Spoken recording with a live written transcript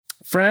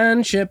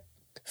Friendship,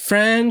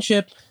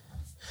 friendship,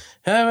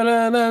 having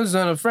a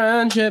son of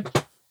friendship.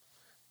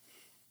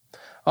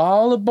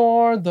 All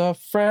aboard the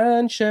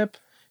friendship.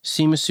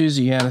 Seema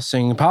Susiana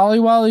singing Polly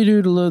Wolly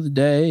Doodle of the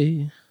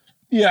Day.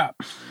 Yeah.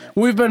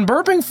 We've been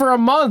burping for a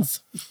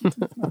month.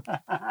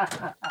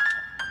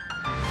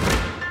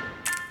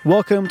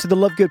 Welcome to the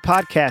Love Good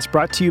Podcast,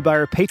 brought to you by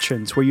our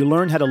patrons, where you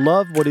learn how to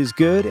love what is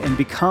good and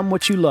become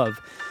what you love.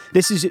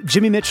 This is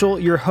Jimmy Mitchell,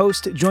 your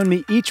host. Join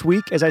me each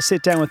week as I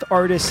sit down with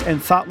artists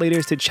and thought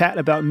leaders to chat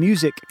about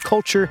music,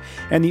 culture,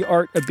 and the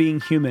art of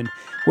being human.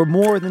 We're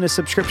more than a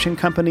subscription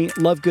company.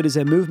 Love Good is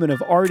a movement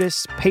of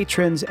artists,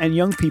 patrons, and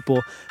young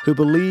people who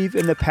believe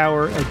in the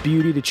power of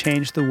beauty to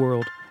change the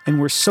world. And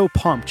we're so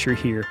pumped you're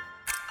here.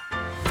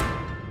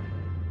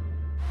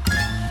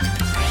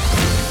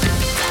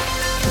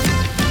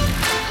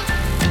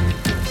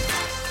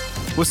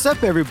 What's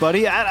up,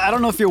 everybody? I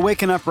don't know if you're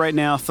waking up right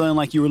now feeling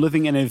like you were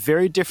living in a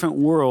very different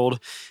world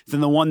than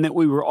the one that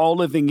we were all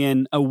living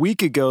in a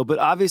week ago, but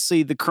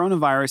obviously the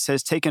coronavirus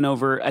has taken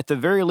over, at the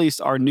very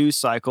least, our news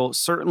cycle.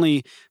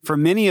 Certainly, for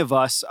many of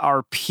us,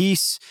 our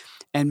peace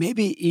and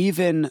maybe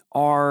even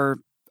our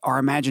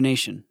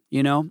imagination.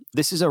 You know,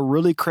 this is a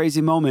really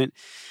crazy moment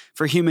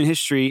for human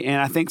history.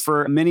 And I think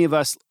for many of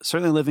us,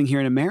 certainly living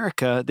here in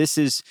America, this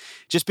has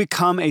just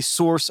become a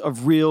source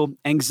of real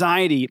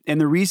anxiety.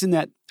 And the reason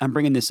that I'm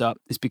bringing this up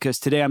is because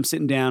today I'm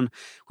sitting down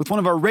with one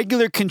of our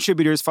regular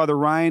contributors, Father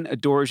Ryan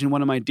Adorjan,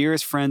 one of my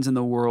dearest friends in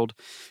the world.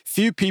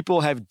 Few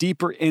people have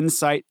deeper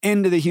insight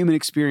into the human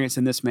experience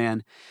than this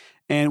man.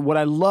 And what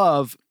I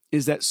love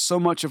is that so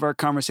much of our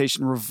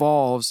conversation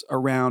revolves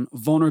around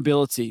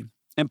vulnerability.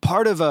 And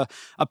part of a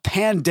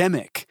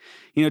pandemic,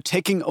 you know,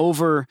 taking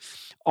over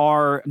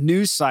our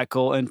news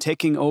cycle and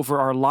taking over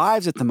our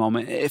lives at the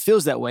moment, it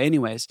feels that way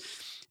anyways,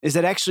 is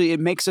that actually it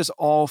makes us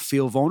all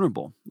feel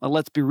vulnerable.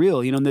 Let's be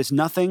real. You know, there's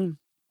nothing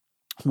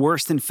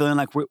worse than feeling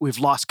like we've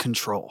lost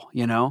control,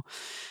 you know?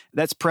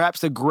 That's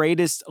perhaps the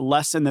greatest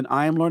lesson that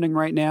I am learning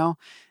right now,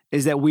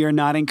 is that we are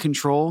not in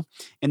control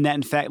and that,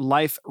 in fact,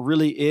 life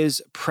really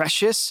is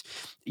precious.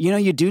 You know,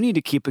 you do need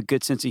to keep a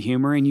good sense of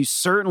humor, and you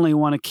certainly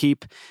want to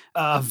keep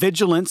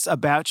vigilance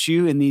about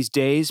you in these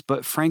days.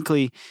 But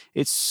frankly,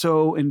 it's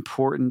so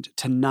important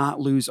to not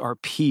lose our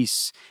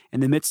peace in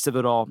the midst of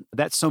it all.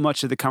 That's so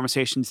much of the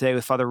conversation today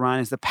with Father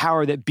Ryan, is the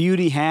power that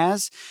beauty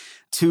has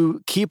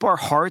to keep our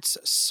hearts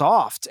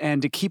soft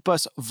and to keep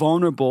us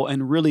vulnerable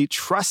and really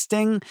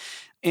trusting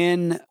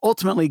in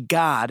ultimately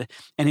God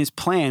and his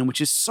plan,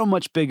 which is so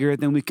much bigger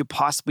than we could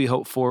possibly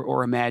hope for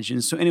or imagine.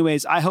 So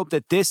anyways, I hope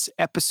that this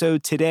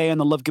episode today on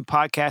the Love Good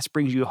Podcast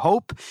brings you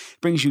hope,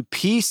 brings you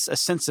peace, a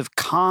sense of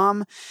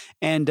calm,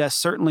 and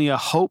certainly a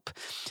hope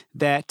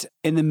that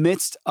in the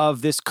midst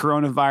of this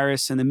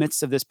coronavirus, in the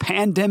midst of this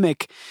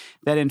pandemic,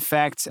 that in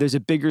fact there's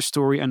a bigger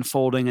story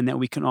unfolding and that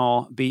we can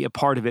all be a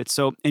part of it.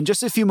 So in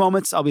just a few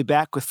moments, I'll be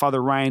back with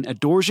Father Ryan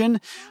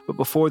Adorjan. But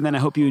before then, I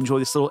hope you enjoy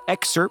this little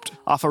excerpt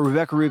off of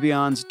Rebecca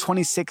Rubion's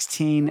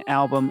 2016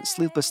 album,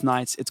 Sleepless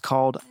Nights. It's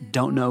called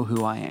Don't Know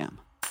Who I Am.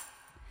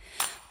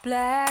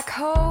 Black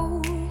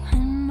hole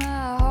in my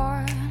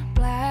heart,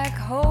 black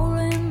hole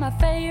in my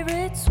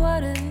favorite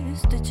sweater,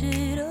 stitch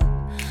it up,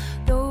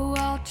 though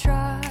I'll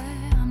try,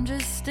 I'm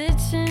just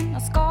stitching a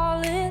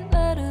scarlet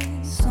letter.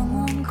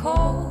 Someone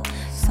call,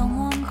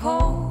 someone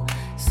call,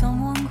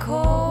 someone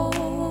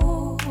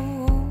call.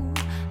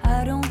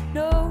 I don't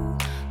know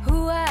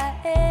who I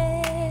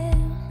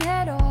am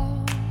at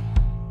all.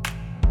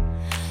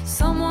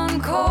 Someone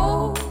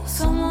call,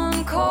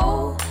 someone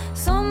call,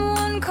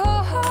 someone call.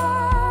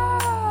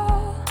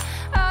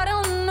 I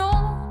don't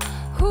know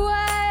who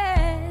I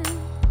am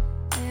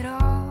at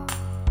all.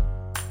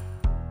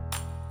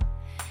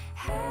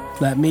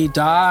 Let me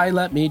die,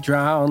 let me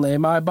drown, lay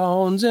my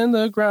bones in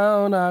the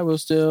ground. I will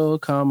still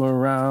come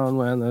around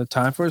when the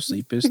time for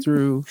sleep is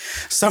through.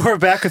 So we're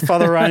back with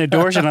Father Ryan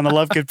Adorjan on the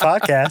Love Good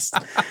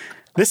Podcast.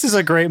 This is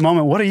a great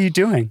moment. What are you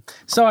doing?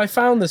 So I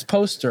found this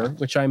poster,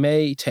 which I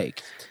may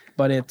take,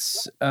 but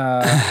it's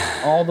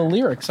all the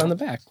lyrics on the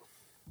back.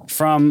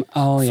 From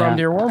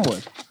Dear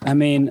Wormwood. I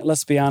mean,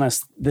 let's be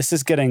honest. This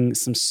is getting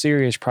some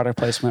serious product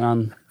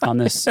placement on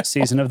this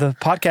season of the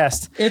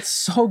podcast. It's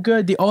so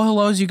good. The Oh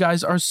Hellos, you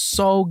guys, are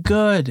so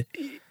good.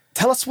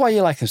 Tell us why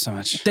you like them so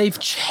much. They've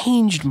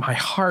changed my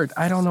heart.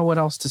 I don't know what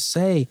else to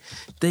say.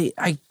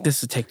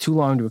 This would take too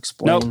long to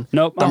explain.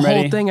 Nope. The I'm whole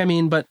ready. thing. I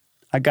mean, but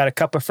I got a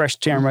cup of fresh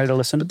tea. I'm ready to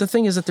listen. But the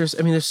thing is that there's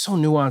so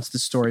nuanced, the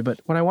story. But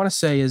what I want to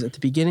say is, at the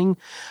beginning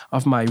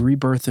of my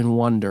rebirth and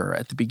wonder,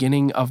 at the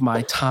beginning of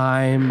my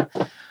time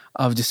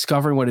of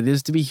discovering what it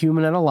is to be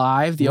human and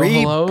alive, the Oh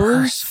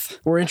Hellos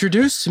were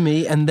introduced to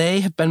me, and they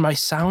have been my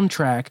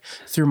soundtrack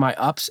through my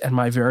ups and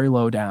my very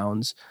low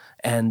downs.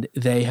 And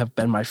they have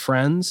been my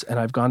friends, and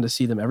I've gone to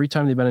see them every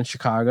time they've been in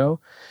Chicago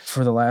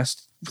for the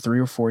last 3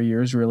 or 4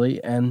 years,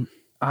 really. And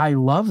I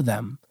love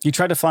them. You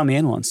tried to fly me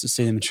in once to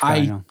see them in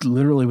Chicago. I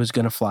literally was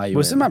going to fly you in.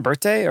 Was it my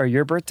birthday or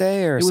your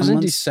birthday or It was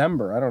in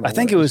December. I don't know. I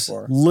think it was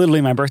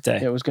literally my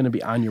birthday. It was going to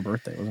be on your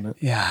birthday, wasn't it?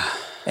 Yeah.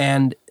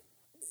 And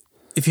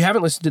if you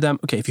haven't listened to them,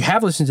 okay, if you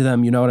have listened to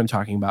them, you know what I'm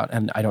talking about,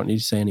 and I don't need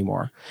to say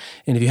anymore.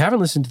 And if you haven't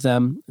listened to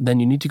them, then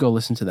you need to go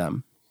listen to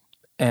them.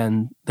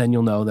 And then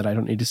you'll know that I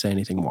don't need to say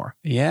anything more.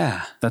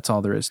 Yeah. That's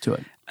all there is to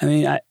it. I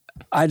mean,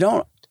 I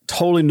don't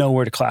totally know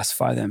where to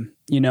classify them,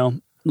 you know?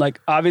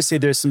 Like, obviously,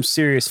 there's some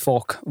serious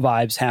folk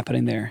vibes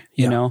happening there,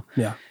 you know?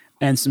 Yeah.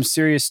 And some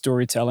serious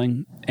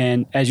storytelling.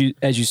 And as you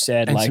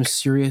said, and like... some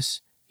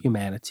serious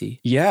humanity.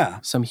 Yeah.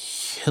 Some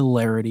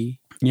hilarity.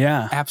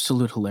 Yeah.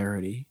 Absolute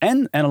hilarity.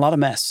 And a lot of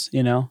mess,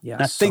 you know? Yeah,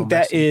 and I think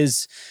that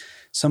is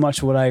so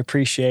much what I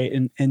appreciate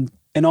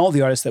in all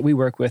the artists that we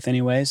work with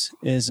anyways,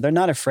 is they're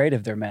not afraid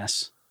of their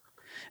mess.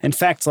 In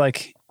fact,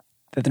 like,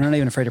 that they're not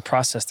even afraid to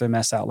process their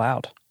mess out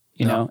loud,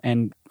 you know,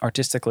 and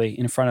artistically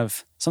in front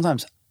of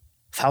sometimes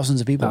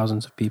thousands of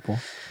people.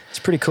 It's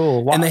pretty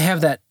cool. Wow. And they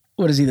have that,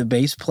 what is he, the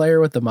bass player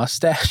with the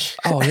mustache?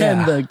 Oh, yeah.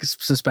 And the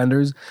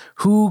suspenders,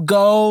 who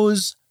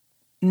goes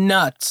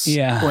nuts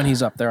when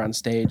he's up there on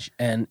stage.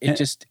 And it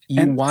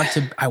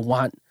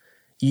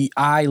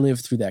I live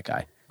through that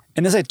guy.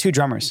 And there's like 2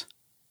 drummers,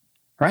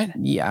 right?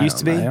 Yeah. Used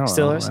to be,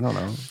 still is. I don't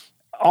know.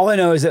 All I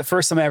know is that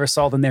first time I ever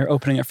saw them, they were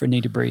opening up for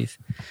Need to Breathe.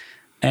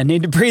 And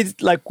Need to Breathe,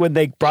 like when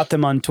they brought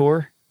them on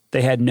tour,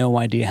 they had no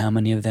idea how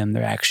many of them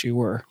there actually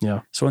were.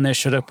 Yeah. So when they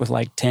showed up with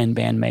like 10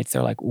 bandmates,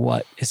 they're like,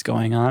 what is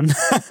going on?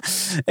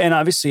 And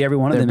obviously every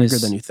one of them is bigger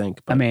than you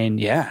think. But. I mean,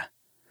 yeah.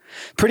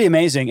 Pretty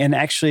amazing. And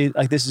actually,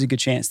 like, this is a good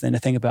chance then to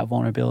think about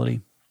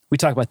vulnerability. We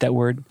talk about that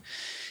word.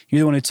 You're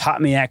the one who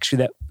taught me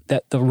actually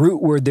that the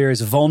root word there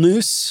is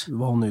vulnus,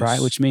 right?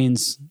 Which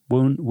means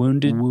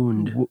wounded,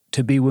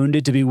 to be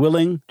wounded, to be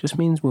willing. Just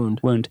means wound.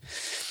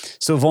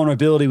 So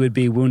vulnerability would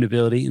be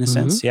woundability in a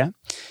sense, yeah?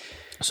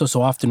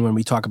 So often when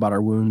we talk about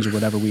our wounds or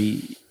whatever,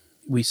 we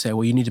say,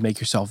 well, you need to make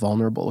yourself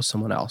vulnerable with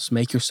someone else.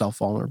 Make yourself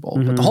vulnerable.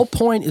 But the whole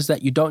point is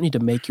that you don't need to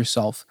make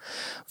yourself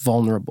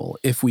vulnerable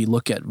if we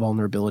look at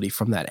vulnerability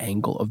from that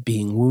angle of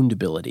being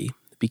woundability,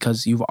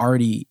 because you've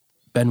already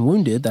been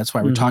wounded. That's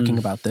why we're talking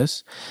about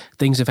this.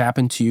 Things have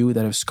happened to you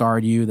that have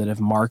scarred you, that have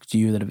marked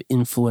you, that have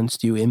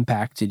influenced you,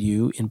 impacted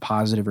you in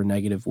positive or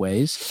negative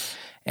ways.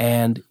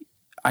 And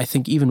I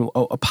think even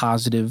a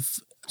positive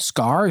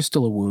scar is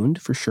still a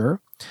wound for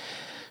sure.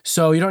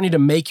 So you don't need to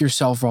make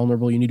yourself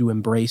vulnerable. You need to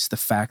embrace the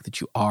fact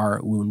that you are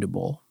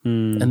woundable.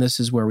 And this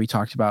is where we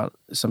talked about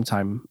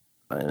sometime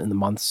in the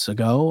months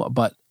ago,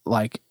 but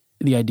like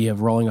the idea of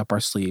rolling up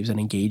our sleeves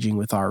and engaging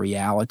with our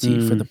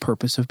reality for the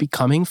purpose of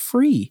becoming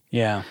free.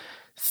 Yeah.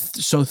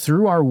 So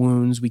through our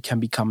wounds, we can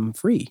become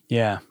free.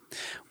 Yeah.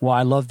 Well,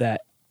 I love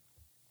that.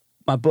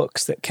 My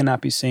books that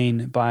cannot be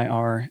seen by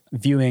our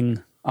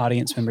viewing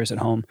audience members at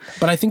home.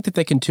 But I think that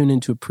they can tune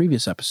into a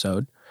previous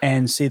episode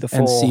and see the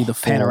full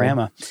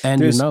panorama.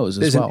 And your nose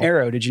as well. There's an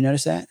arrow. Did you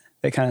notice that?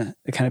 It kind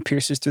of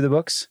pierces through the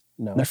books.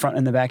 No. The front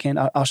and the back end.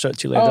 I'll show it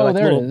to you later. Oh, like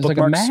there little it is. Like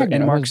a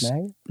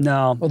magnet.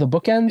 No. Oh, the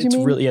bookends, you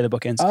mean? Really, yeah, the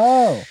bookends.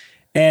 Oh.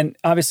 And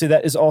obviously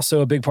that is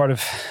also a big part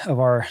of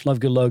our Love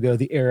Good logo,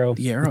 the arrow.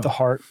 With the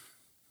heart.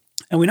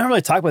 And we don't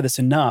really talk about this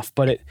enough,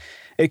 but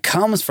it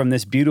comes from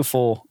this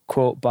beautiful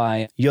quote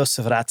by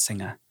Josef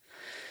Ratzinger.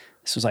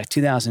 This was like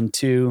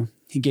 2002.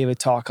 He gave a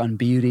talk on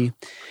beauty.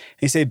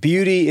 He said,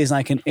 beauty is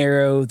like an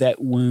arrow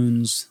that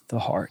wounds the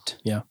heart.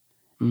 Yeah.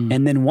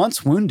 And then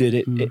once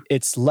wounded,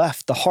 it's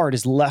left, the heart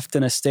is left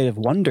in a state of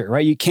wonder,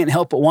 right? You can't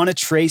help but want to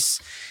trace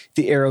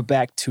the arrow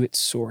back to its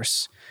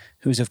source,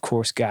 who's of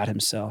course God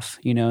himself,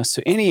 you know?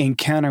 So any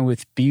encounter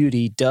with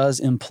beauty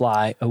does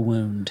imply a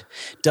wound,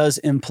 does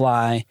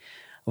imply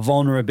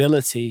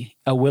vulnerability,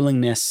 a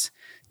willingness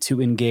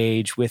to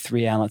engage with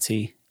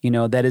reality, you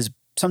know, that is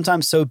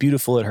sometimes so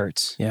beautiful it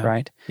hurts,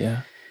 right?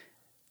 Yeah.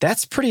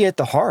 That's pretty at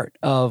the heart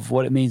of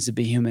what it means to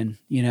be human,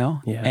 you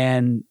know? Yeah.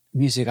 And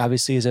music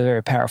obviously is a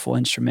very powerful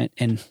instrument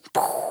in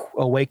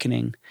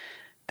awakening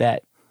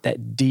that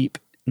deep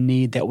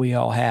need that we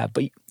all have.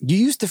 But you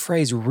used the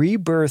phrase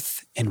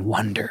rebirth and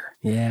wonder.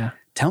 Yeah.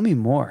 Tell me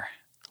more.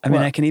 I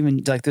mean, I can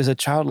even, like, there's a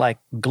childlike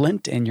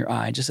glint in your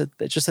eye just at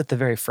the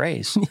very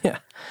phrase. Yeah.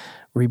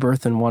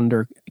 Rebirth and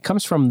wonder. It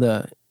comes from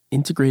the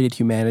Integrated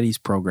Humanities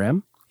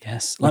program.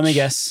 Yes. Let me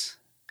guess.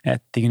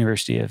 At the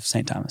University of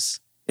St.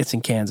 Thomas. It's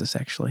in Kansas,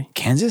 actually.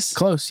 Kansas?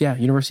 Close, yeah.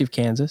 University of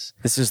Kansas.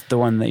 This is the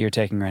one that you're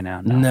taking right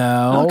now?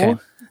 No. Okay.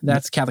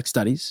 That's Catholic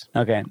Studies.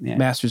 Okay. Yeah.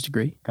 Master's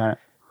degree. Got it.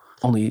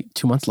 Only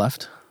 2 months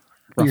left,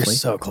 roughly. You're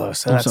so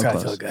close. That's gotta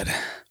feel good.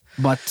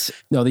 But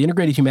no, the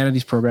Integrated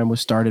Humanities program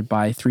was started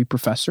by 3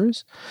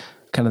 professors.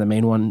 Kind of the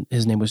main one,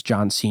 his name was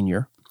John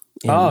Senior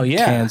in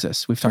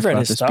Kansas. We've talked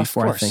about this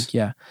before, I think.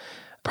 Yeah.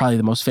 Probably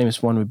the most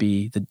famous one would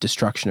be the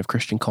destruction of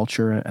Christian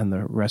culture and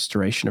the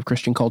restoration of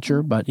Christian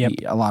culture, but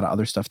a lot of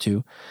other stuff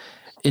too.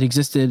 It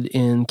existed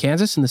in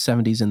Kansas in the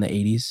 70s and the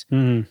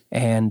 80s.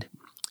 And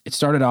it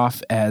started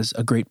off as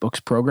a great books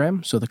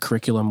program. So the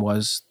curriculum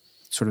was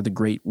sort of the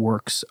great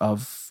works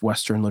of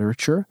Western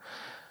literature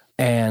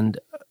and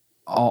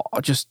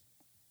just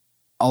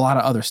a lot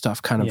of other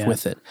stuff kind of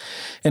with it.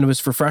 And it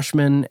was for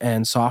freshmen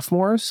and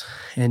sophomores,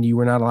 and you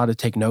were not allowed to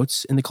take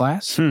notes in the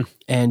class,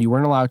 and you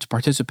weren't allowed to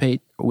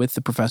participate with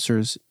the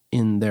professors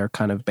in their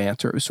kind of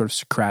banter. It was sort of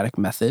Socratic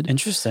method.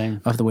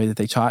 Interesting. Of the way that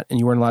they taught. And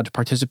you weren't allowed to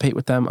participate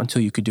with them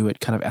until you could do it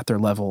kind of at their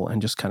level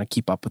and just kind of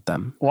keep up with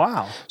them.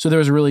 Wow. So there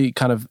was a really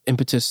kind of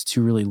impetus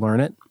to really learn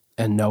it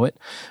and know it,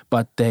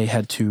 but they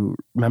had to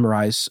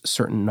memorize a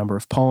certain number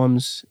of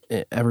poems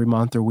every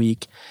month or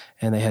week,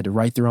 and they had to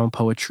write their own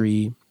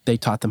poetry. They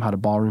taught them how to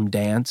ballroom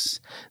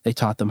dance. They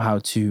taught them how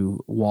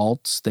to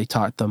waltz. They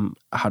taught them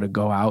how to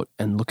go out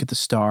and look at the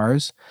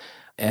stars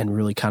and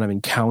really kind of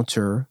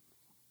encounter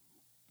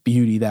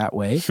beauty that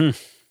way.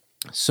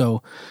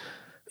 So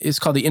it's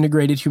called the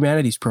Integrated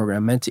Humanities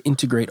Program, meant to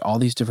integrate all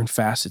these different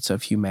facets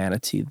of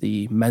humanity,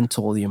 the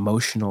mental, the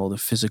emotional, the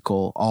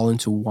physical, all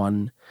into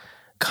one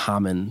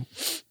common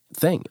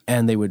thing.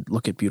 And they would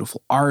look at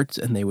beautiful art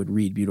and they would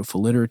read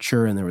beautiful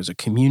literature, and there was a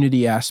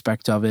community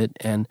aspect of it.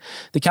 And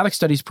the Catholic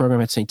Studies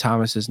program at St.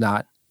 Thomas is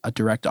not a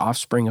direct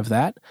offspring of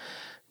that,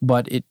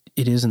 but it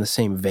is in the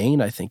same vein,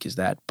 I think, as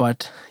that.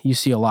 But you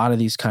see a lot of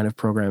these kind of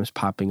programs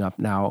popping up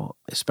now,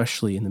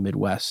 especially in the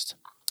Midwest.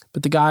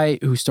 But the guy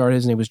who started,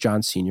 his name was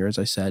John Sr., as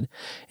I said,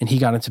 and he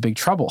got into big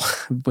trouble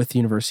with the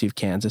University of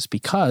Kansas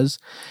because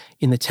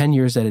in the 10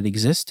 years that it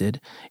existed,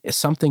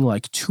 something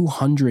like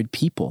 200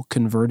 people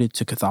converted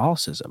to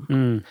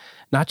Catholicism.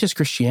 Not just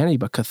Christianity,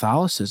 but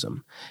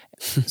Catholicism.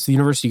 So the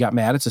university got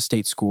mad. It's a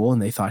state school,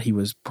 and they thought he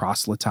was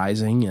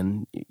proselytizing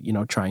and,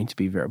 trying to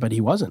be but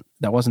he wasn't.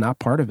 That was not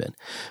part of it.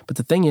 But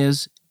the thing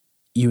is,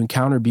 you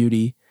encounter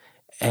beauty,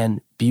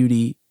 and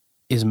beauty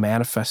is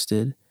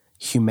manifested,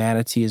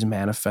 humanity is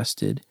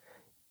manifested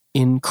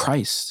in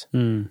Christ.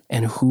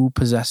 And who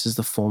possesses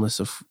the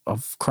fullness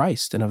of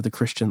Christ and of the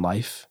Christian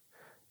life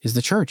is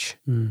the church.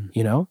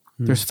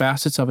 There's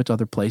facets of it to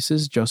other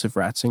places. Joseph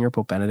Ratzinger,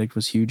 Pope Benedict,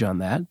 was huge on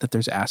that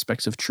there's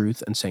aspects of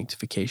truth and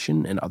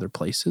sanctification in other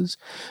places,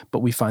 but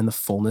we find the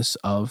fullness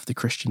of the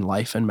Christian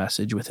life and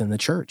message within the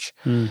church,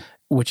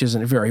 which is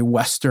a very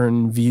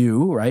Western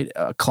view, right?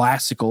 A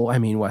classical,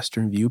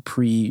 Western view,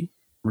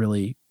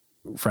 really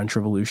French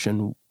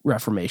Revolution,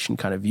 Reformation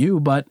kind of view,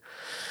 but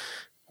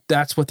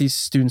that's what these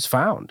students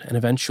found. And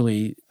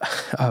eventually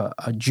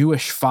a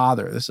Jewish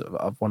father, this is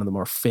one of the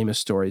more famous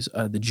stories,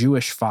 the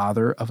Jewish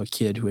father of a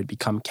kid who had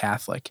become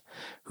Catholic,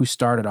 who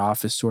started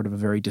off as sort of a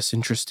very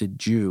disinterested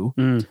Jew,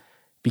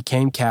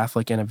 became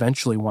Catholic and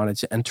eventually wanted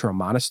to enter a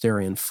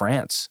monastery in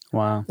France.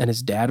 Wow. And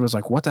his dad was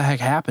like, what the heck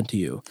happened to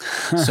you?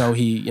 So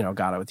he,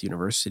 got out with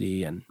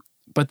university.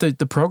 But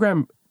the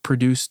program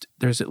produced,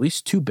 there's at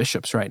least 2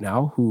 bishops right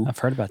now who I've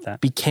heard about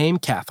that, became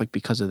Catholic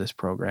because of this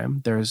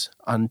program. There's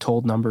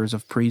untold numbers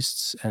of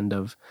priests and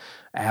of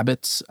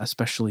abbots,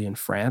 especially in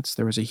France.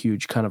 There was a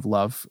huge kind of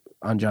love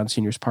on John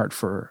Sr.'s part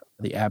for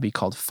the abbey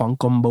called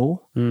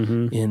Foncombeau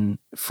in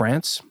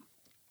France.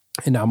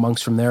 And now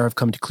monks from there have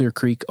come to Clear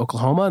Creek,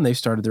 Oklahoma, and they've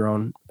started their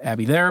own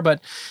abbey there.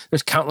 But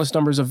there's countless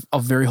numbers of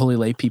very holy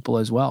lay people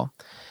as well.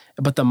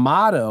 But the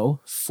motto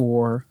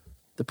for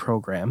the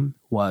program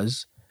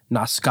was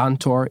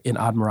Nascantur in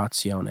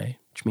admiratione,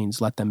 which means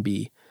let them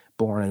be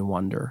born in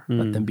wonder,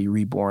 let them be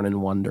reborn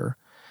in wonder.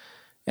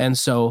 And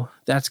so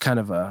that's kind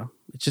of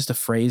it's just a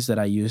phrase that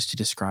I use to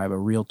describe a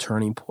real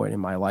turning point in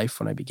my life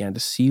when I began to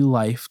see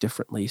life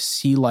differently,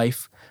 see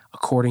life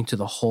according to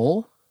the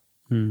whole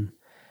and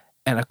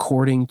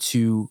according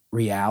to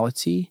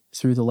reality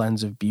through the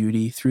lens of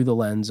beauty, through the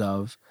lens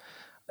of,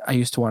 I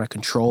used to want to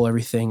control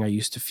everything. I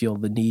used to feel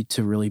the need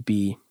to really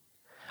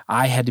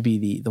I had to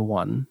be the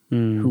one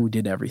who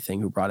did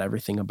everything, who brought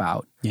everything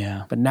about.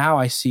 Yeah. But now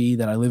I see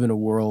that I live in a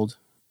world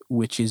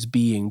which is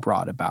being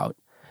brought about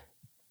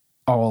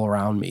all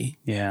around me,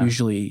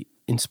 usually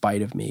in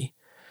spite of me.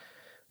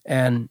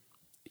 And,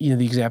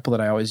 the example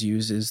that I always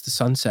use is the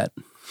sunset.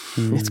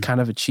 It's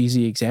kind of a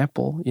cheesy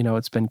example.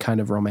 It's been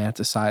kind of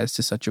romanticized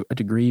to such a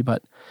degree,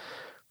 but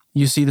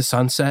you see the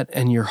sunset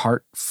and your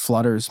heart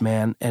flutters,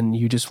 man, and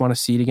you just want to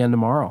see it again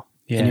tomorrow.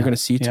 Yeah. And you're going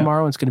to see it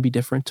tomorrow, and it's going to be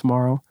different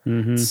tomorrow.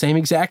 Same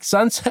exact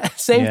sunset,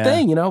 same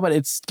thing, but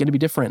it's going to be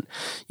different.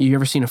 You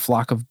ever seen a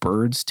flock of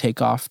birds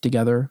take off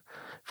together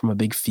from a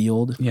big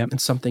field?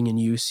 And something in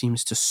you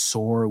seems to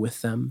soar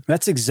with them?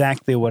 That's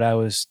exactly what I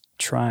was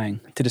trying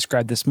to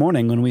describe this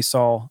morning when we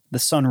saw the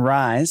sun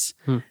rise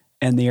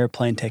and the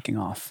airplane taking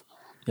off.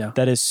 Yeah.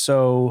 That is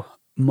so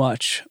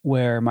much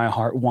where my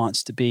heart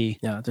wants to be.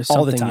 Yeah, there's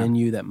something in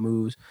you that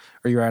moves.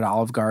 Or you're at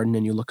Olive Garden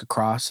and you look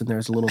across and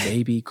there's a little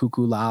baby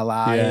cuckoo la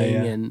la.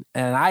 And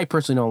I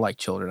personally don't like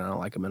children. I don't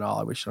like them at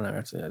all. I just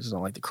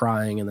don't like the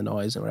crying and the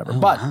noise and whatever.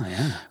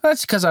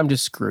 That's because I'm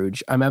just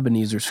Scrooge. I'm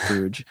Ebenezer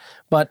Scrooge.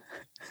 But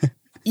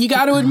you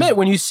got to admit,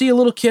 when you see a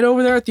little kid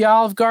over there at the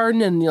Olive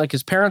Garden and like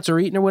his parents are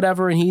eating or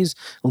whatever, and he's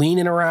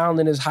leaning around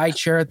in his high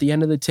chair at the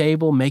end of the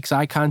table, makes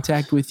eye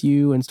contact with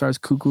you and starts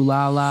cuckoo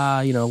la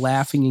la,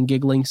 laughing and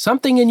giggling,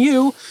 something in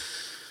you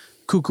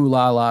cuckoo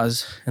la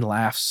las and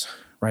laughs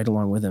right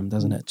along with him,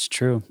 doesn't it? It's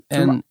true.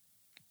 And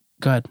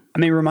go ahead.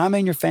 Remind me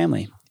of your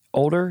family.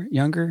 Older,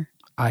 younger?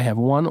 I have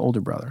one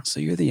older brother. So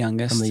you're the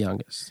youngest. I'm the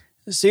youngest.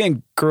 So you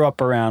didn't grow up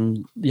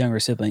around younger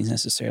siblings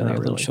necessarily, Not or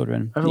little really.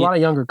 children. I have a lot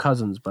of younger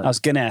cousins, but I was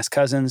going to ask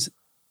cousins,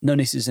 no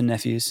nieces and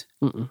nephews.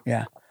 Mm-mm.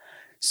 Yeah.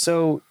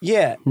 So,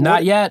 yeah.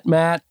 Not yet,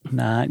 Matt.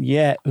 Not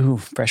yet. Ooh,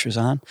 pressure's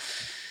on.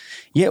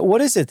 Yeah,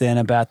 what is it then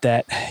about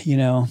that,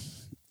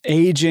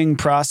 aging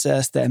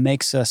process that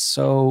makes us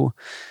so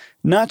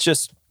not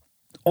just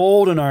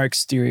old in our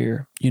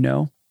exterior,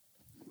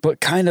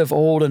 but kind of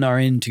old in our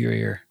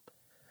interior?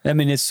 I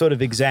mean, it's sort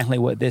of exactly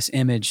what this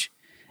image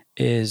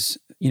is,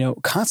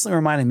 constantly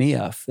reminding me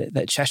of.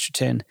 That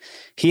Chesterton,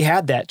 he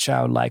had that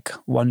childlike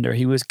wonder.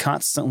 He was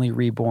constantly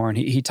reborn.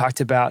 He talked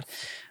about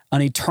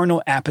an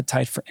eternal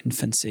appetite for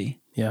infancy.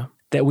 Yeah.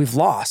 That we've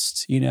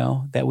lost,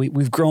 that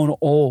we've grown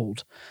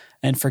old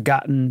and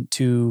forgotten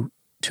to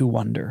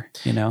wonder,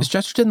 Is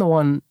Chesterton the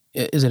one,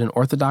 is it an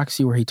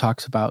orthodoxy where he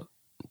talks about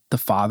the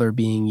Father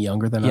being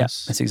younger than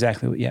us? That's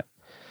exactly what,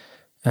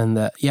 And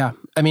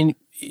I mean,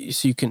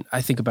 so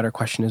I think a better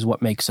question is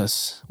what makes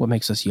us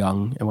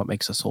young and what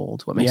makes us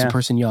old? What makes a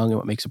person young and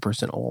what makes a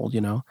person old,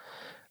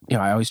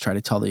 I always try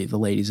to tell the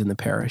ladies in the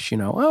parish,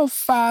 oh,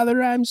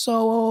 Father, I'm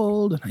so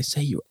old. And I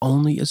say, you're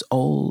only as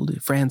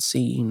old,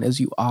 Francine, as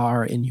you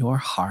are in your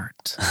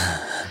heart.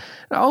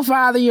 Oh,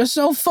 Father, you're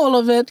so full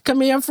of it.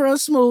 Come here for a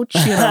smooch,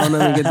 and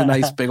then we get the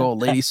nice big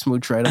old lady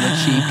smooch right on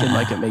the cheek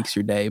and it makes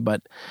your day.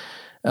 But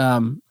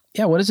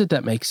what is it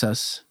that makes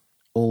us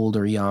old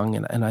or young?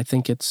 And I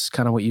think it's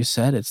kind of what you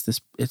said. It's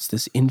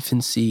this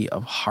infancy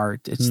of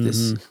heart. It's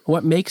this,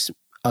 what makes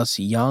us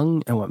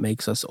young and what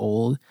makes us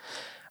old,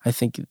 I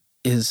think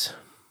is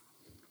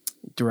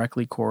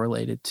directly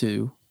correlated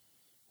to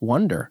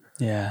wonder.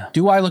 Yeah.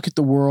 Do I look at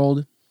the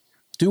world?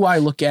 Do I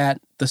look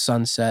at the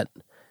sunset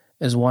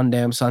as one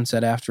damn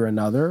sunset after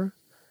another?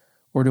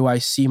 Or do I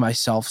see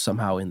myself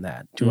somehow in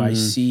that? Do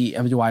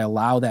I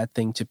allow that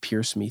thing to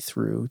pierce me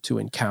through to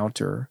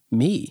encounter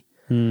me?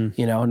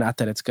 Not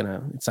that it's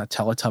not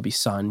Teletubby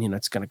sun,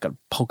 it's going to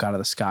poke out of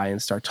the sky and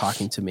start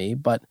talking to me.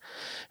 But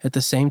at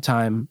the same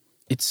time,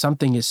 it's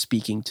something is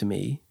speaking to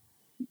me,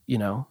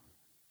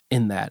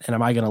 in that. And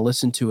am I going to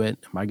listen to it?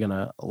 Am I going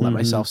to let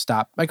myself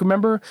stop?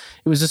 Remember,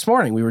 it was this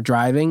morning. We were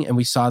driving and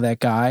we saw that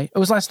guy. It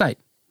was last night.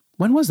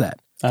 When was that?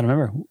 I don't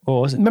remember.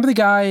 What was it? Remember the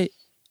guy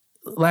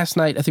last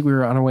night? I think we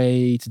were on our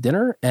way to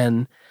dinner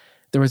and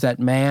there was that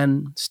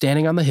man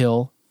standing on the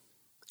hill,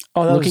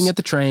 looking at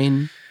the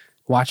train,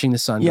 watching the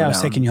sun go down. I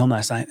was taking you home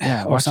last night.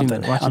 Yeah, or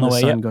something. Watching on the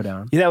way sun go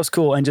down. Yeah, that was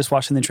cool. And just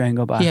watching the train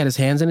go by. He had his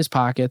hands in his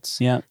pockets.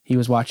 Yeah. He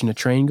was watching a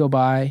train go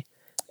by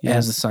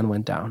as the sun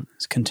went down.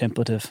 It's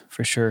contemplative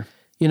for sure.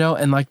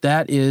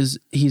 And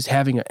he's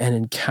having an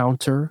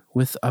encounter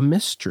with a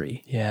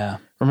mystery. Yeah.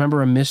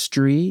 Remember, a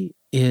mystery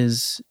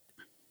is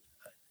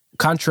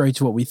contrary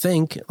to what we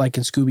think, like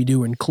in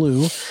Scooby-Doo and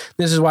Clue.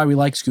 This is why we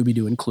like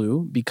Scooby-Doo and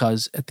Clue,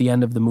 because at the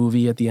end of the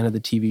movie, at the end of the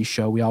TV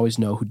show, we always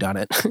know who done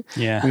it.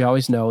 Yeah. We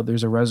always know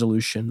there's a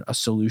resolution, a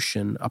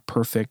solution, a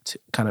perfect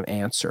kind of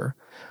answer.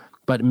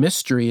 But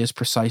mystery is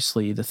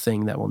precisely the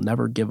thing that will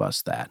never give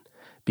us that,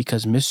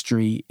 because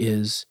mystery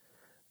is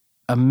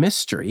a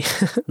mystery.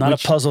 Not a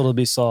puzzle to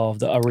be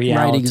solved, a reality.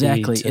 Right,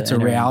 exactly. It's a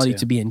reality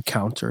to be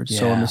encountered.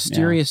 So a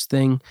mysterious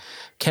thing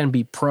can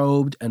be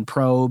probed and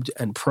probed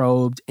and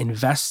probed,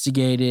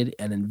 investigated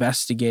and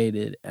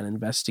investigated and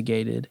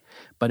investigated,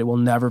 but it will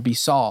never be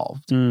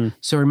solved.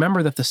 So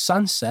remember that the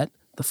sunset,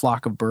 the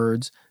flock of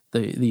birds,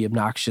 the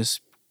obnoxious,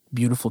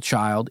 beautiful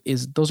child,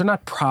 those are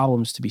not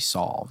problems to be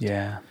solved.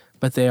 Yeah.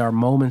 But they are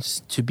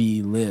moments to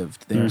be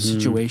lived. They are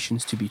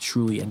situations to be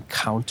truly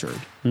encountered.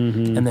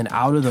 And then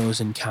out of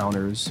those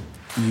encounters,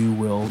 you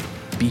will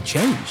be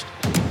changed.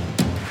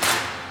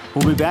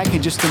 We'll be back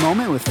in just a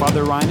moment with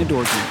Father Ryan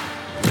Adorjan.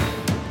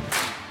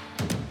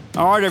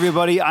 All right,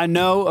 everybody. I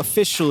know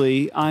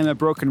officially I'm a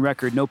broken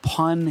record. No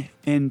pun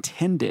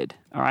intended.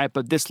 All right.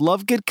 But this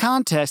Love Good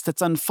contest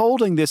that's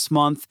unfolding this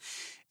month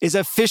is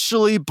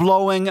officially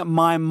blowing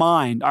my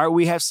mind. All right,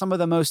 we have some of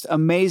the most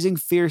amazing,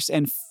 fierce,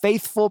 and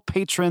faithful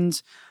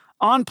patrons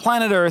on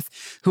planet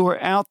Earth who are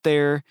out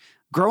there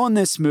growing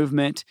this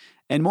movement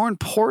and, more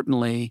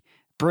importantly,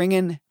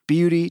 bringing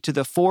beauty to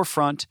the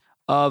forefront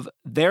of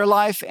their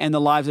life and the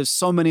lives of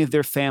so many of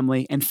their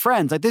family and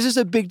friends. This is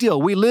a big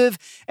deal. We live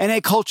in a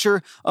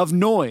culture of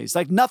noise.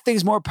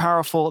 Nothing's more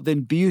powerful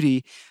than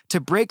beauty to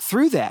break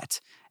through that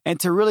and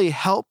to really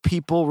help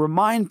people,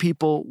 remind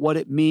people what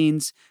it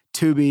means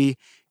to be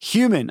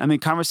human.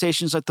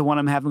 Conversations like the one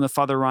I'm having with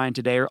Father Ryan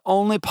today are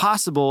only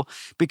possible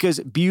because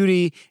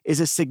beauty is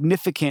a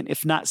significant,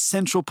 if not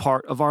central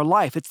part of our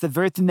life. It's the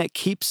very thing that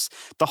keeps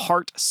the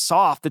heart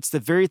soft. It's the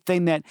very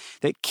thing that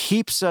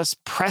keeps us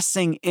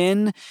pressing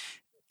in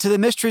to the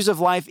mysteries of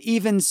life,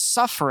 even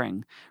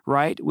suffering,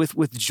 right?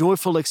 With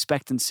joyful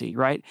expectancy,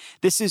 right?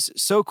 This is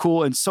so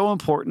cool and so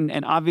important,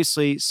 and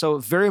obviously so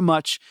very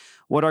much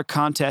what our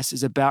contest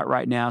is about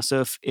right now.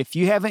 So if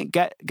you haven't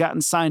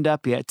gotten signed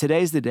up yet,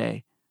 today's the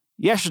day.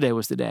 Yesterday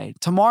was the day.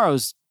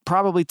 Tomorrow's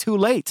probably too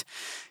late.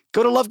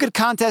 Go to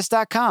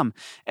lovegoodcontest.com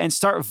and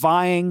start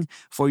vying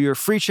for your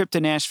free trip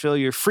to Nashville,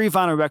 your free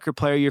vinyl record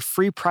player, your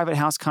free private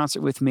house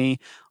concert with me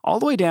all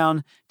the way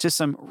down to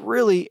some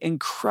really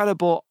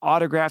incredible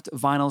autographed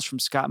vinyls from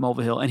Scott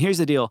Mulvihill. And here's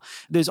the deal.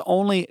 There's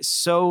only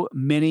so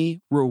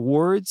many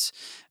rewards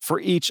for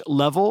each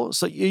level.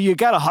 So you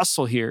got to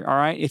hustle here, all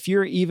right? If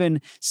you're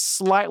even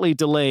slightly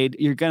delayed,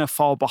 you're going to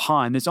fall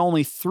behind. There's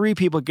only 3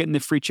 people getting the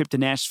free trip to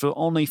Nashville,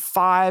 only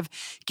 5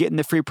 getting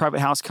the free private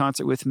house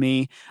concert with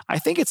me. I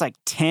think it's like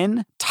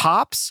 10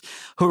 tops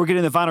who are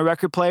getting the vinyl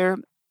record player.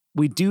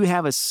 We do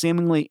have a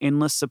seemingly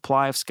endless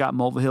supply of Scott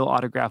Mulvihill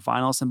autographed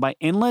vinyls. And by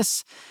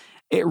endless,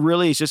 it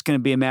really is just going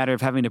to be a matter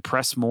of having to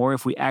press more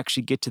if we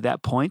actually get to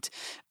that point.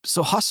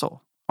 So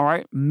hustle, all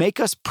right?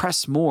 Make us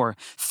press more.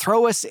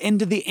 Throw us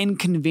into the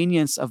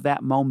inconvenience of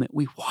that moment.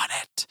 We want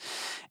it.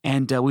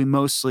 And we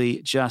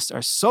mostly just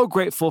are so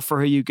grateful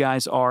for who you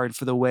guys are and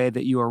for the way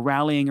that you are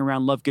rallying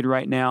around Love Good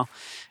right now.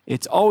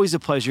 It's always a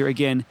pleasure.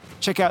 Again,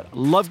 check out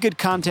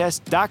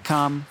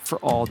lovegoodcontest.com for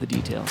all the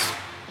details.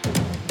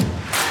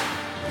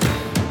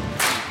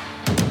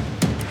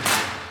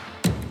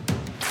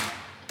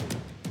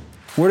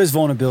 Where does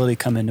vulnerability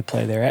come into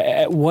play there?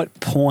 At what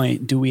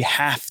point do we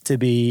have to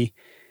be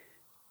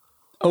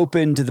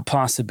open to the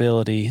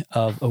possibility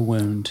of a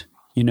wound,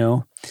 you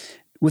know,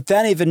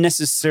 without even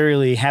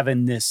necessarily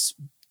having this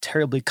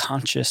terribly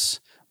conscious,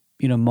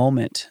 you know,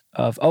 moment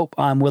of, oh,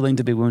 I'm willing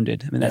to be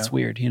wounded. I mean, that's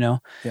weird, you know?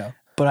 Yeah.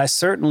 But I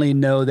certainly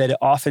know that it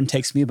often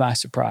takes me by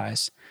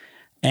surprise.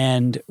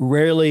 And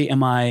rarely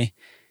am I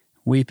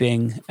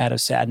weeping out of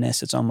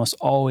sadness. It's almost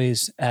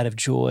always out of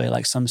joy,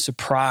 like some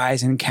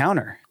surprise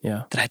encounter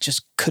that I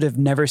just could have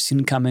never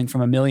seen coming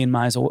from a million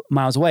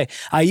miles away.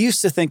 I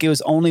used to think it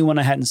was only when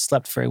I hadn't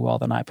slept very well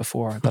the night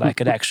before that I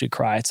could actually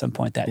cry at some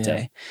point that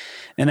day.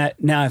 And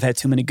now I've had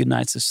too many good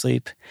nights of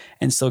sleep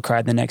and still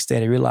cried the next day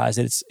to realize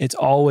that it's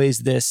always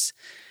this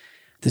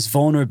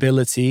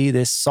vulnerability,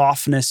 this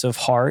softness of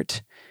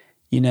heart,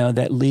 you know,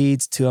 that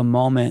leads to a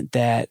moment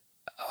that,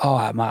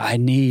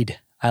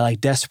 I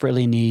like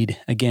desperately need,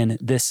 again,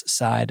 this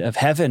side of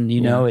heaven. You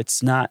know,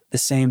 it's not the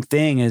same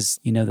thing as,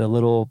 you know, the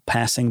little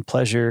passing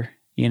pleasure,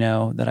 you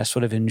know, that I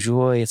sort of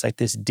enjoy. It's like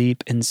this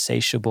deep,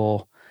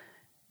 insatiable,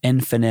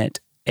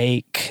 infinite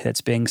ache that's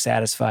being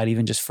satisfied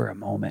even just for a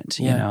moment,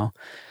 you know?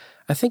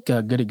 I think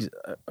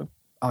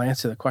I'll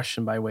answer the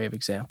question by way of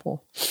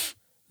example.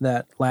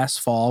 That last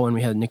fall when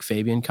we had a Nick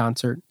Fabian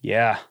concert.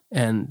 Yeah.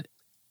 And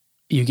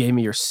you gave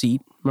me your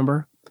seat,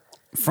 remember?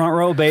 Front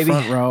row, baby.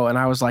 Front row. And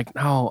I was like,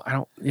 no,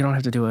 you don't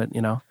have to do it,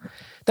 you know?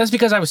 That's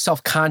because I was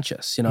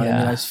self-conscious, you know what I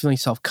mean? I was feeling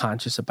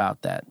self-conscious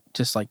about that.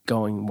 Just like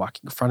walking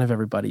in front of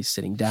everybody,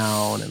 sitting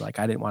down, and like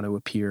I didn't want to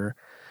appear,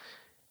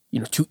 you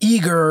know, too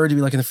eager to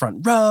be like in the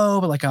front row,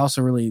 but like I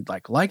also really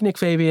like Nick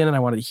Fabian and I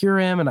wanted to hear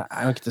him, and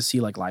I don't get to see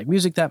like live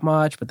music that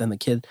much. But then the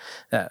kid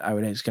that I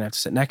was gonna have to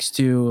sit next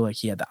to, like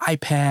he had the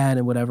iPad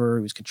and whatever,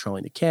 he was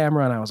controlling the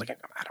camera, and I was like,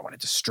 I don't want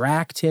to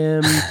distract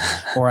him,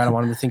 or I don't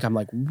want him to think I'm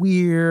like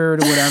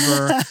weird or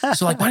whatever.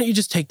 So like, why don't you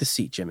just take the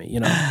seat, Jimmy?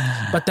 You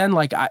know. But then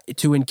like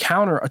to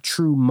encounter a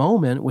true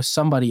moment with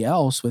somebody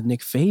else, with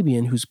Nick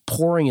Fabian, who's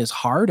pouring his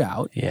heart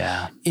out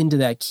into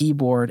that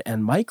keyboard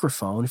and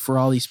microphone for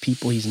all these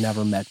people he's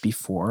never met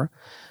before,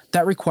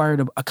 that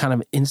required a kind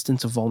of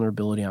instance of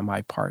vulnerability on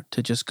my part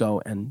to just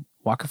go and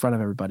walk in front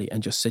of everybody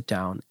and just sit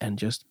down and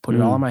just put it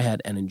all in my head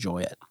and enjoy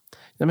it.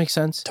 That makes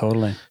sense?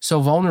 Totally.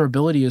 So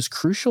vulnerability is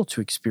crucial to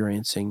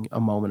experiencing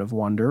a moment of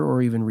wonder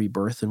or even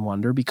rebirth in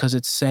wonder, because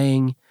it's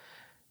saying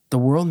it's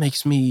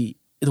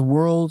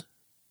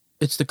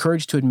the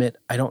courage to admit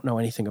I don't know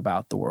anything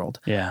about the world.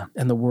 Yeah.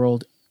 And the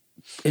world,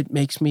 it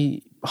makes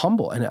me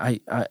humble, and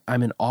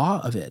I'm in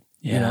awe of it,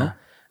 you know?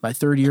 My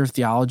third year of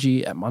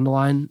theology at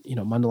Mundelein, you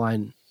know,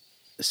 Mundelein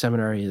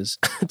Seminary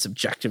it's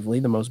objectively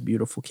the most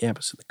beautiful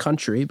campus in the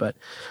country, but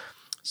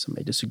some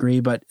may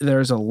disagree. But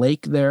there's a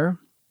lake there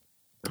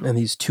and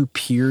these 2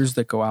 piers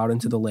that go out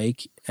into the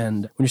lake.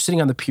 And when you're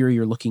sitting on the pier,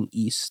 you're looking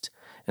east.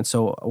 And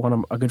so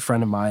a good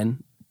friend of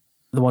mine,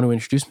 the one who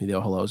introduced me to the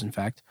Ohalos, in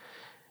fact,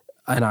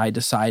 and I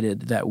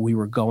decided that we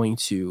were going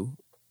to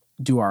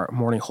do our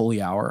morning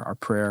holy hour, our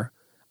prayer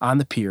on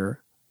the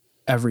pier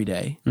every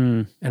day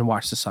and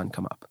watch the sun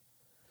come up.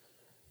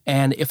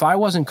 And if I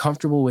wasn't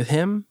comfortable with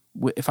him,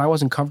 if I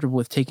wasn't comfortable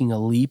with taking a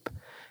leap,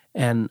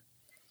 and,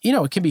 you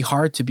know, it can be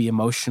hard to be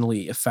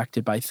emotionally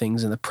affected by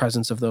things in the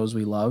presence of those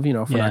we love, you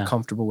know, if we're not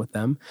comfortable with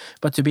them.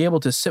 But to be able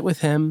to sit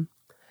with him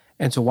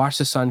and to watch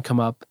the sun come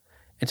up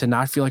and to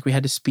not feel like we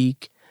had to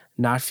speak,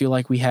 not feel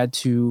like we had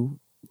to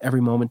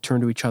every moment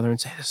turn to each other and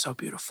say, this is so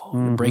beautiful,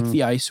 and break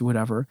the ice or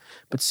whatever,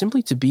 but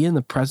simply to be in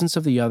the presence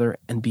of the other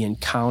and be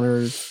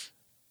encountered,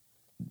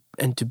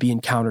 and to be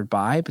encountered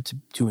by, but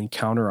to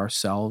encounter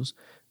ourselves,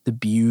 the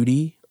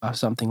beauty of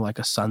something like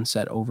a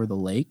sunset over the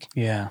lake.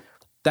 Yeah.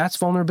 That's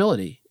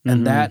vulnerability.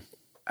 And that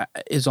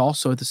is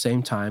also at the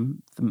same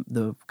time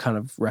the kind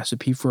of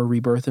recipe for a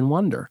rebirth in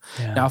wonder.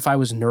 Yeah. Now, if I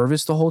was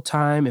nervous the whole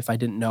time, if I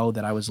didn't know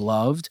that I was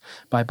loved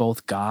by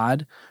both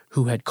God,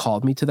 who had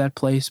called me to that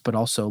place, but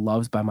also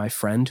loved by my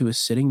friend who was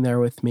sitting there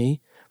with me,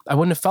 I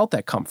wouldn't have felt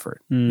that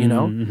comfort, you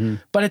know?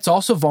 But it's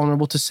also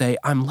vulnerable to say,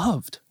 I'm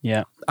loved.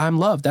 Yeah. I'm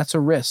loved. That's a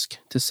risk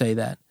to say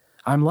that.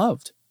 I'm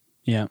loved.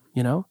 Yeah.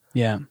 You know?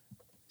 Yeah.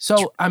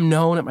 So I'm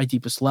known at my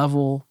deepest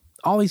level.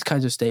 All these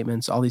kinds of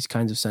statements, all these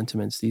kinds of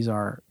sentiments, these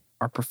are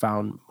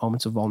profound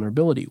moments of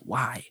vulnerability.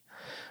 Why?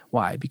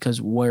 Why?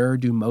 Because why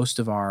did I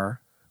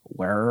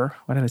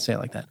say it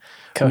like that?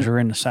 Because we're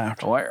in the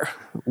South.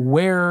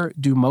 Where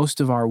do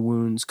most of our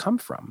wounds come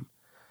from?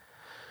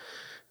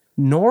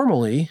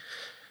 Normally,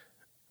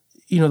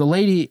 the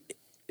lady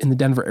in the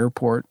Denver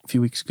airport a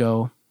few weeks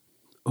ago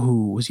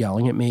who was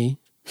yelling at me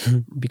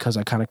because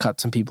I kind of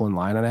cut some people in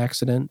line on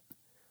accident,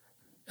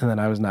 and then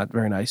I was not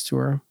very nice to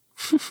her.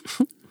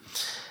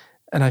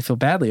 And I feel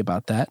badly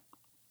about that.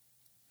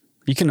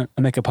 You can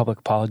make a public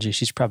apology.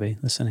 She's probably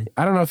listening.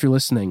 I don't know if you're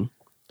listening,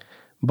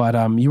 but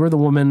you were the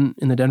woman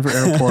in the Denver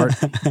airport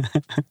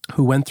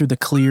who went through the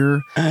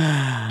clear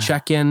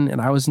check-in,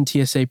 and I was in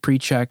TSA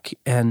pre-check,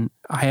 and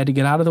I had to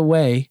get out of the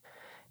way.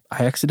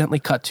 I accidentally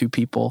cut 2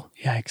 people.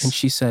 Yikes. And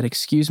she said,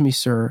 "Excuse me,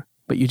 sir,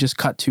 but you just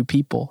cut 2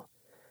 people."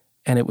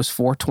 And it was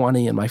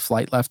 4:20 and my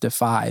flight left at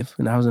 5,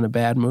 and I was in a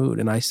bad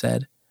mood. And I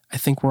said, "I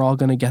think we're all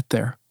going to get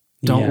there.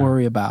 Don't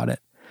worry about it."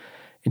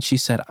 And she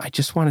said, "I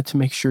just wanted to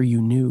make sure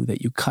you knew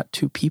that you cut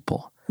 2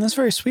 people." That's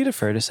very sweet of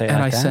her to say and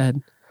like that. And I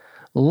said,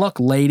 "Look,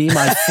 lady,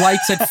 my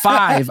flight's at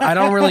 5. I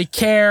don't really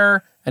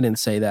care." I didn't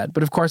say that.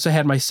 But of course, I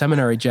had my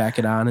seminary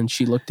jacket on, and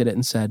she looked at it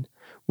and said,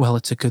 "Well,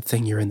 it's a good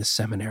thing you're in the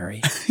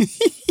seminary."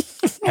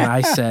 And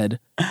I said,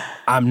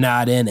 "I'm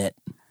not in it."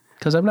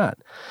 Because I'm not.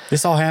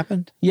 This all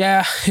happened?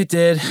 Yeah, it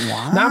did.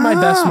 Wow. Not my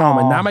best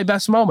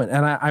moment.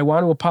 And I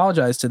want to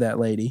apologize to that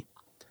lady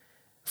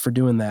for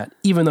doing that,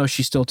 even though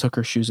she still took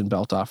her shoes and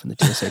belt off in the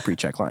TSA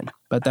pre-check line.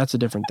 But that's a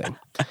different thing.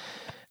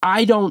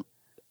 I don't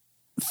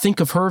think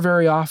of her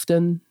very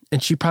often,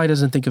 and she probably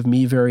doesn't think of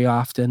me very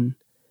often.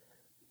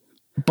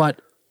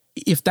 But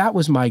if that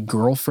was my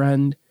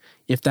girlfriend,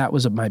 if that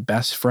was my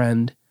best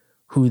friend,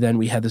 who then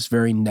we had this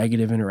very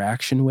negative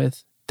interaction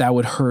with, that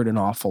would hurt an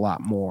awful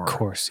lot more. Of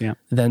course, yeah.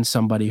 Than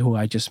somebody who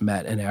I just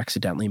met and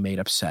accidentally made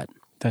upset.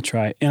 That's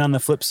right. And on the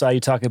flip side, you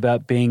talk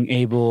about being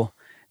able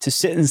to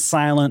sit in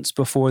silence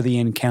before the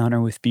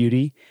encounter with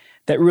beauty.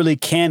 That really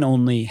can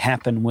only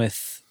happen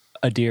with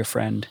a dear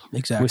friend.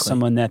 Exactly. With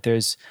someone that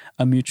there's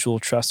a mutual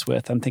trust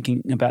with. I'm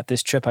thinking about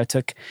this trip I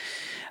took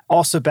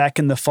also back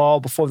in the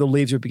fall before the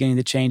leaves were beginning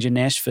to change in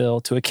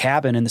Nashville to a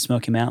cabin in the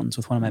Smoky Mountains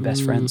with one of my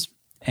best friends.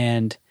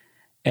 And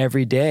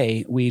every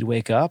day we'd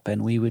wake up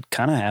and we would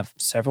kind of have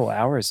several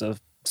hours of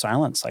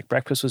silence. Like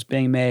breakfast was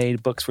being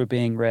made, books were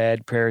being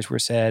read, prayers were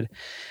said.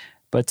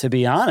 But to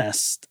be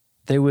honest,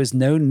 there was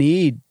no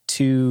need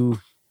to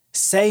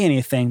say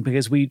anything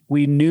because we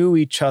knew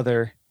each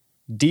other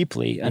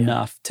deeply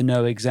enough to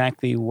know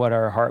exactly what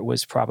our heart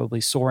was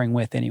probably soaring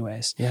with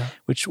anyways. Yeah.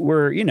 Which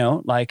were,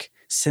 like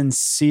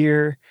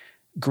sincere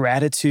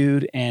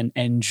gratitude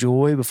and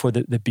joy before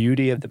the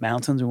beauty of the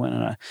mountains. We went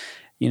on a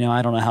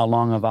I don't know how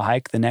long of a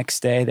hike the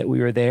next day that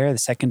we were there, the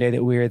second day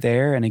that we were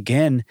there. And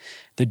again,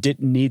 there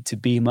didn't need to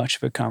be much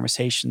of a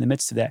conversation in the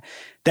midst of that.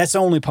 That's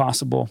only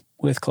possible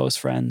with close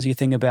friends. You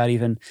think about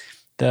even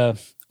the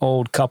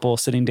old couple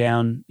sitting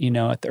down,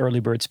 at the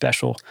early bird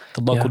special,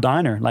 the local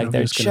diner, like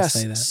they're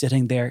just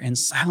sitting there in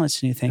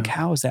silence. And you think,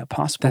 how is that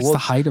possible? That's the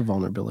height of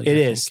vulnerability. It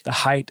is the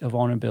height of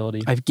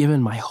vulnerability. I've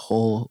given my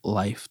whole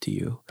life to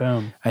you.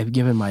 Boom. I've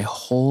given my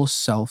whole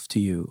self to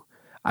you.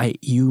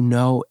 You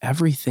know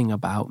everything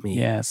about me.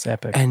 Yeah, it's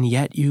epic. And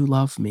yet you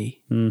love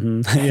me.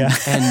 Mm-hmm. Yeah.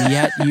 And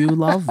yet you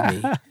love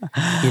me.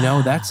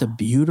 That's a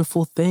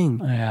beautiful thing.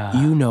 Yeah.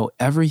 You know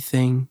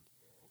everything.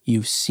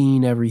 You've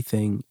seen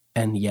everything.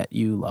 And yet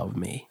you love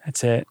me.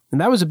 That's it. And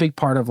that was a big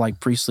part of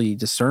like priestly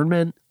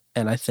discernment.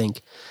 And I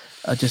think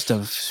just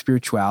of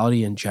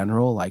spirituality in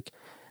general. Like,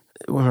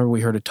 I remember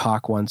we heard a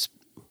talk once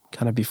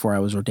kind of before I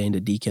was ordained a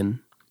deacon.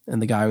 And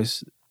the guy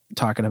was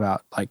talking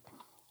about like,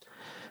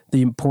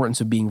 the importance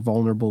of being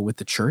vulnerable with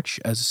the church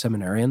as a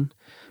seminarian,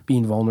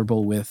 being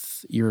vulnerable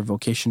with your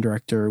vocation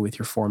director, with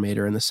your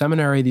formator in the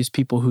seminary, these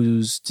people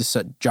whose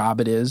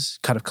job it is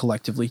kind of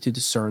collectively to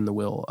discern the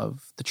will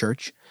of the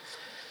church,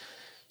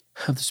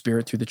 of the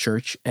Spirit through the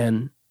church.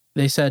 And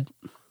they said,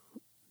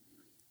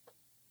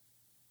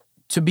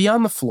 to be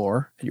on the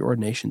floor at your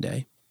ordination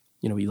day,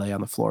 we lay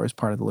on the floor as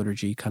part of the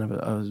liturgy, kind of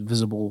a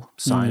visible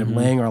sign of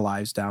laying our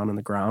lives down on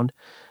the ground,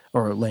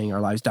 or laying our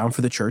lives down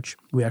for the church.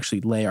 We actually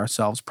lay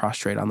ourselves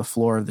prostrate on the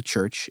floor of the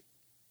church.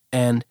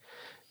 And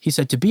he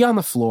said, to be on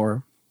the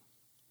floor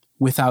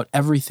without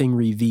everything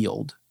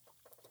revealed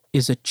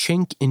is a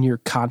chink in your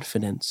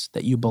confidence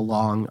that you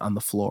belong on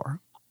the floor.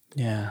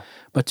 Yeah.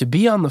 But to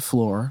be on the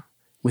floor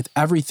with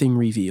everything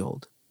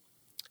revealed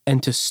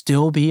and to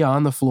still be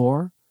on the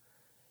floor,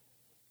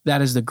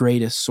 that is the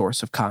greatest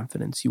source of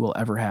confidence you will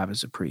ever have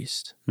as a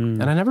priest.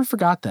 And I never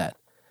forgot that.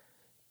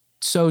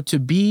 So to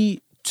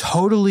be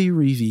totally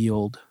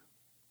revealed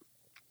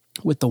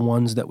with the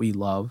ones that we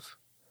love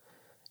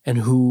and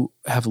who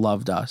have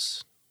loved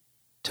us,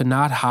 to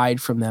not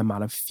hide from them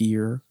out of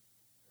fear,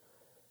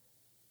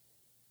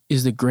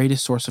 is the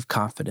greatest source of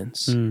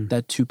confidence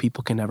that two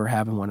people can ever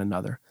have in one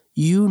another.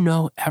 You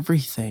know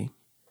everything,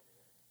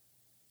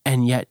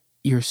 and yet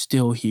you're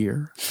still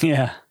here.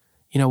 Yeah.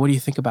 What do you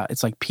think about?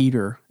 It's like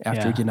Peter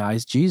after he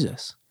denies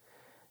Jesus.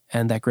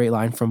 And that great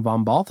line from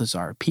von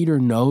Balthasar, Peter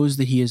knows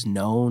that he is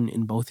known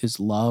in both his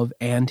love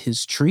and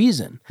his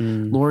treason.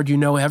 Lord, you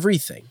know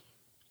everything.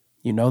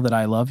 You know that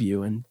I love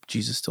you. And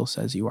Jesus still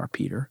says, you are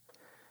Peter.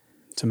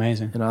 It's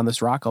amazing. And on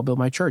this rock, I'll build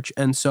my church.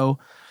 And so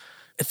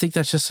I think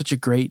that's just such a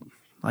great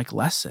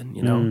lesson,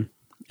 And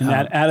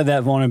out of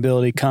that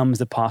vulnerability comes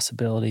the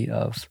possibility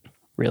of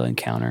real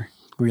encounter.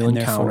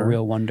 Therefore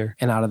real wonder.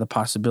 And out of the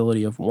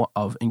possibility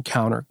of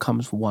encounter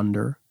comes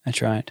wonder.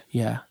 That's right.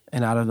 Yeah.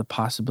 And out of the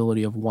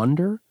possibility of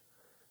wonder,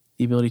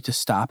 the ability to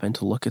stop and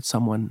to look at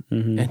someone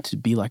and to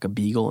be like a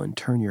beagle and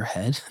turn your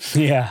head.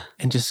 Yeah.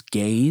 And just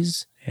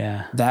gaze.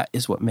 Yeah. That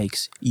is what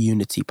makes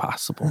unity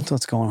possible. That's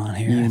what's going on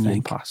here, Union I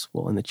think.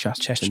 possible in the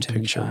Chesterton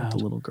picture with the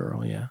little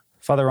girl, yeah.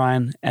 Father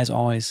Ryan, as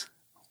always,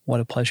 what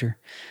a pleasure.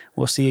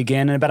 We'll see you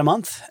again in about a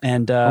month.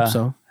 And Hope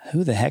so.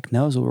 Who the heck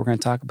knows what we're going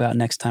to talk about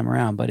next time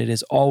around, but it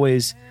is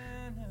always,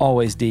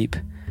 always deep.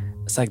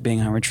 It's like being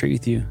on retreat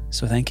with you.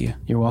 So thank you.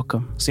 You're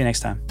welcome. See you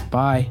next time.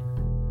 Bye.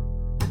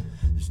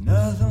 There's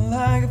nothing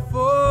like a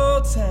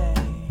full tank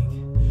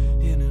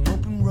in an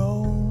open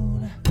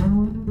road.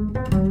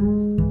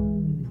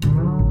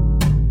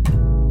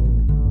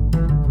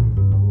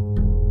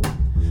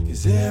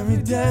 'Cause every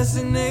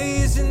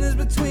destination is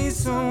between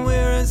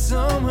somewhere and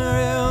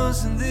somewhere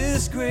else in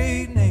this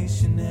great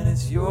nation, and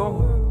it's your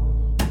world.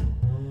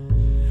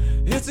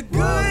 It's a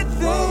good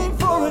thing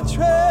for a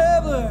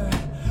traveler,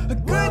 a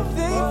good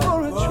thing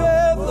for a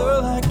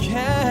traveler, like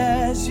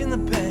cash in the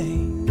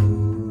bank.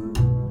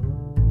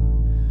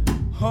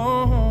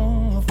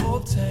 Oh, a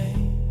full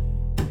tank.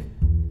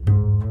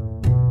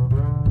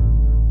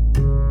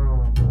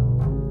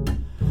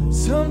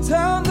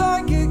 Sometimes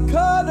I get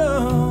caught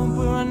up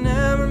where I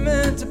never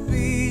meant to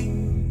be.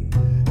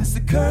 It's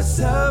the curse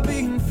of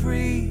being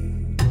free,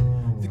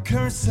 the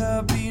curse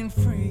of being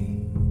free.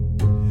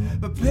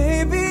 But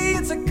baby,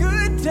 it's a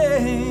good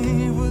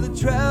day for the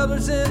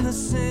travelers and the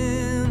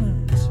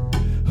sinners.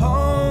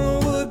 All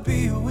would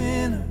be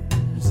winners.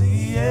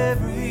 See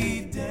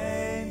every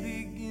day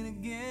begin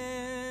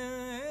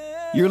again.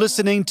 You're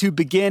listening to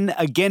Begin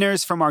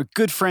Againers from our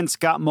good friend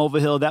Scott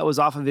Mulvihill. That was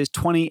off of his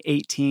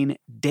 2018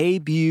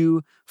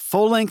 debut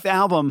full-length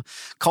album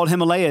called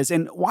Himalayas.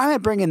 And why am I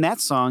bringing that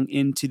song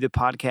into the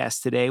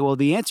podcast today? Well,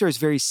 the answer is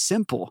very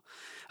simple.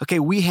 Okay,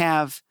 we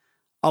have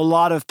a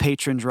lot of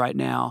patrons right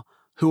now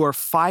who are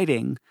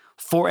fighting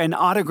for an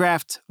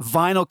autographed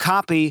vinyl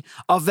copy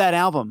of that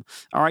album.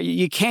 All right,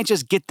 you can't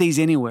just get these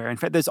anywhere. In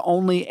fact, there's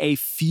only a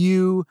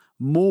few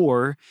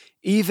more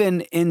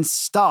even in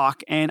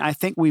stock, and I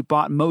think we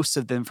bought most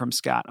of them from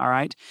Scott, all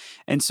right?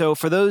 And so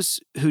for those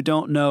who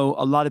don't know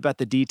a lot about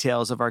the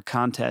details of our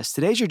contest,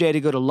 today's your day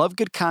to go to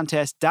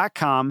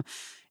lovegoodcontest.com.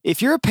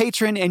 If you're a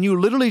patron and you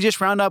literally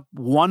just round up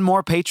one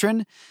more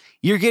patron,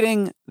 you're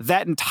getting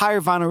that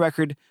entire vinyl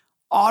record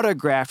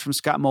autographed from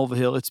Scott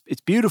Mulvihill.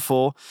 It's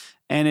beautiful,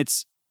 and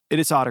it's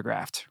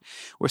autographed.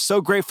 We're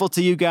so grateful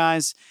to you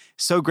guys,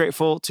 so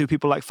grateful to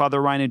people like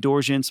Father Ryan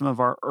Adorjan, some of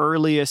our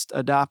earliest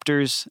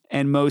adopters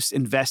and most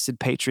invested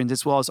patrons,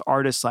 as well as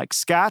artists like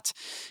Scott.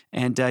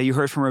 And you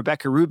heard from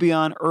Rebecca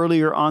Rubion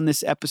earlier on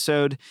this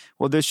episode.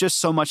 Well, there's just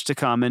so much to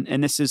come,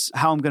 and this is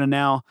how I'm going to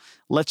now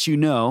let you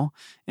know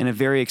in a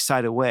very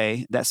excited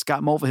way that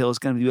Scott Mulvihill is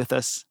going to be with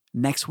us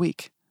next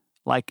week,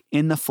 like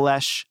in the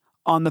flesh,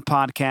 on the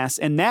podcast.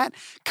 And that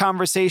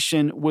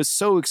conversation was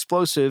so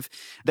explosive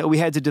that we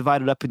had to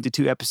divide it up into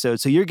 2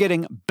 episodes. So you're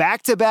getting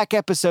back-to-back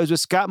episodes with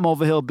Scott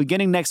Mulvihill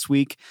beginning next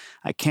week.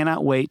 I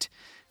cannot wait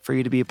for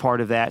you to be a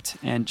part of that.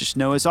 And just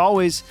know, as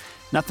always,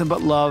 nothing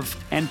but love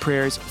and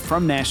prayers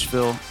from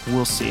Nashville.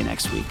 We'll see you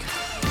next week.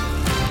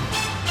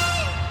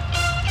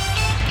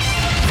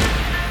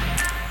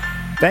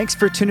 Thanks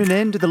for tuning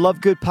in to the Love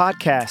Good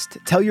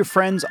Podcast. Tell your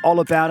friends all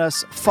about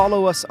us.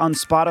 Follow us on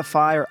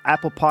Spotify or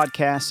Apple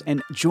Podcasts,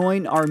 and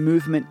join our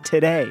movement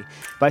today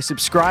by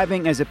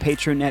subscribing as a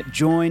patron at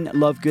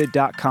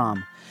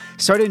joinlovegood.com.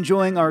 Start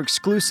enjoying our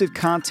exclusive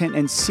content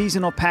and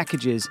seasonal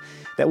packages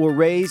that will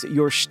raise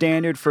your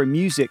standard for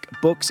music,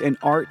 books, and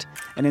art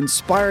and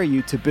inspire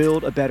you to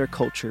build a better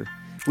culture.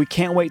 We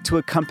can't wait to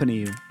accompany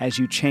you as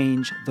you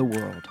change the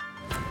world.